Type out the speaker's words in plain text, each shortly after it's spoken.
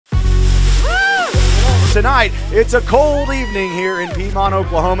because tonight it's a cold evening here in Piedmont,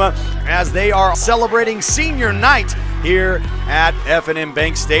 Oklahoma, as they are celebrating senior night here at F&M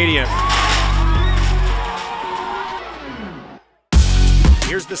Bank Stadium.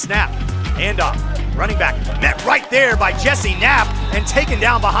 Here's the snap, handoff, running back, met right there by Jesse Knapp and taken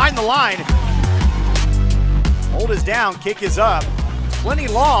down behind the line. Hold is down, kick is up. Plenty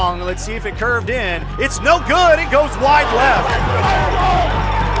long, let's see if it curved in. It's no good, it goes wide left.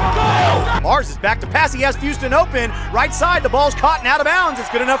 Mars is back to pass, he has Houston open. Right side, the ball's caught and out of bounds. It's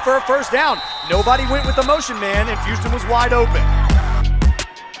good enough for a first down. Nobody went with the motion man and Houston was wide open.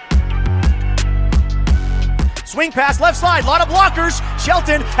 Swing pass left side, a lot of blockers.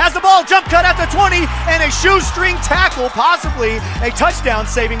 Shelton has the ball, jump cut at the 20, and a shoestring tackle, possibly a touchdown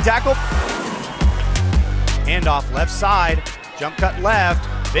saving tackle. Handoff left side, jump cut left.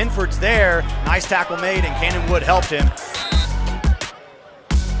 Benford's there, nice tackle made, and Cannon Wood helped him.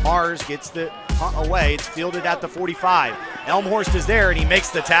 Mars gets the punt away, it's fielded at the 45. Elmhorst is there, and he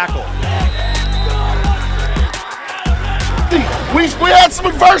makes the tackle. We had some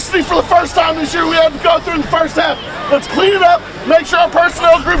adversity for the first time this year. We had to go through in the first half. Let's clean it up, make sure our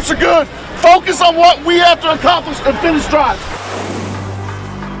personnel groups are good. Focus on what we have to accomplish and finish drives.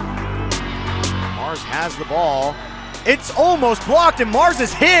 Mars has the ball. It's almost blocked and Mars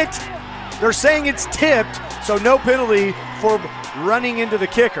is hit. They're saying it's tipped, so no penalty for running into the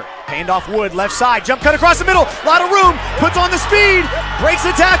kicker. Handoff Wood, left side, jump cut across the middle, a lot of room, puts on the speed, breaks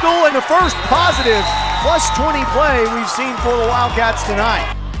the tackle, and the first positive +20 play we've seen for the Wildcats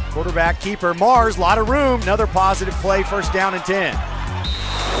tonight. Quarterback keeper Mars, a lot of room, another positive play, first down and 10.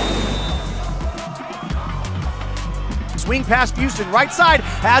 Swing past Houston, right side,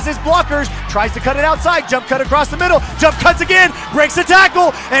 has his blockers, tries to cut it outside, jump cut across the middle, jump cuts again, breaks the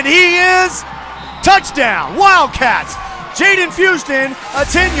tackle, and he is touchdown, Wildcats. Jaden Houston, a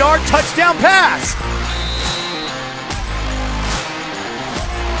 10-yard touchdown pass.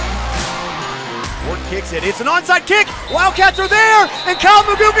 Ward kicks it, it's an onside kick, Wildcats are there, and Kyle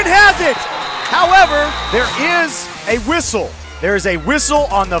McGuiness has it. However, there is a whistle. There is a whistle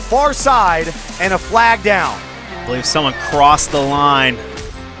on the far side and a flag down. I believe someone crossed the line.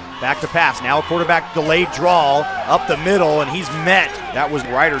 Back to pass, now a quarterback delayed draw up the middle, and he's met. That was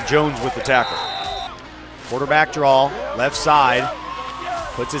Ryder Jones with the tackle. Quarterback draw, left side,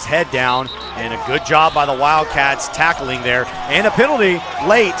 puts his head down, and a good job by the Wildcats tackling there. And a penalty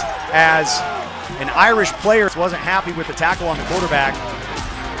late as an Irish player wasn't happy with the tackle on the quarterback.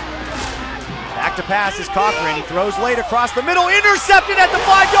 Back to pass is Cochran, he throws late across the middle, intercepted at the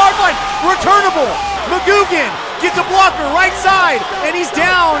 5-yard line, returnable. McGuiness gets a blocker right side, and he's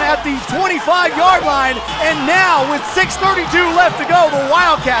down at the 25-yard line. And now with 6:32 left to go, the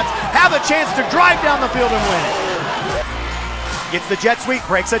Wildcats have a chance to drive down the field and win it. Gets the jet sweep,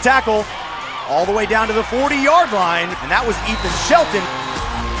 breaks a tackle, all the way down to the 40-yard line, and that was Ethan Shelton.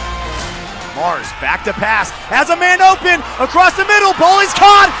 Mars back to pass, has a man open across the middle, ball is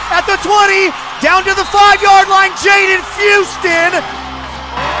caught at the 20, down to the 5-yard line, Jaden Houston.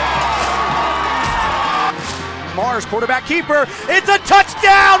 Mars, quarterback keeper, it's a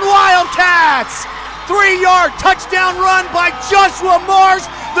touchdown, Wildcats! 3-yard touchdown run by Joshua Mars.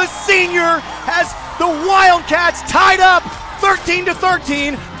 The senior has the Wildcats tied up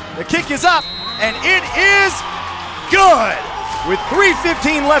 13-13. The kick is up, and it is good. With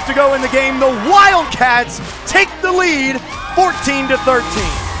 3:15 left to go in the game, the Wildcats take the lead 14-13.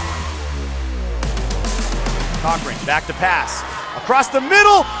 Cochran back to pass. Across the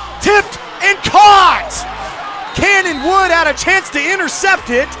middle, tipped and caught! Cannon Wood had a chance to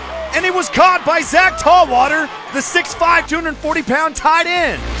intercept it, and it was caught by Zach Tallwater, the 6'5", 240-pound tight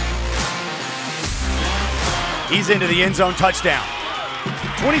end. He's into the end zone, touchdown.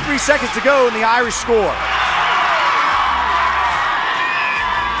 23 seconds to go and the Irish score.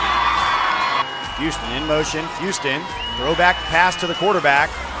 Houston in motion, Houston, throwback pass to the quarterback.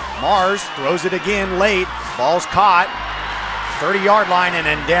 Mars throws it again late, ball's caught, 30-yard line and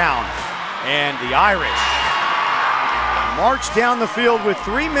then down. And the Irish march down the field with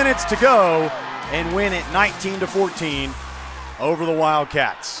 3 minutes to go and win it 19-14 over the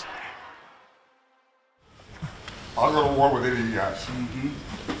Wildcats. I'll go to war with any of you guys.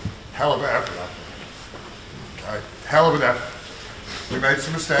 Hell of an effort out there. Okay? Hell of an effort. We made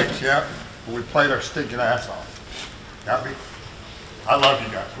some mistakes, yeah, but we played our stinking ass off. Got me? I love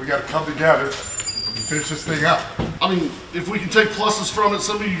you guys. We got to come together and finish this thing up. I mean, if we can take pluses from it,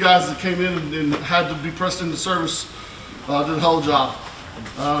 some of you guys that came in and had to be pressed into service did a hell of a job.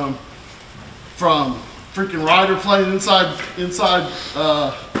 From freaking Ryder playing inside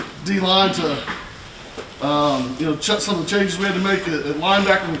D-line to You know, some of the changes we had to make at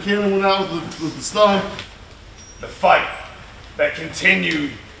linebacker. McKinnon went out with the stun. The fight that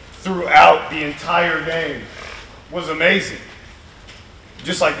continued throughout the entire game was amazing.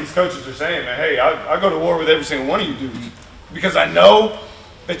 Just like these coaches are saying, man, hey, I go to war with every single one of you dudes because I know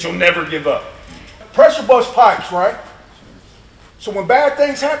that you'll never give up. Pressure bust pipes, right? So when bad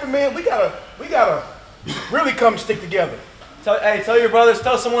things happen, man, we gotta really come stick together. Tell your brothers,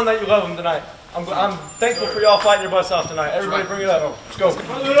 tell someone that you love them tonight. I'm thankful for y'all fighting your butts off tonight. Everybody bring it up. Let's go. 1,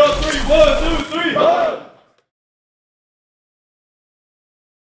 2, 3.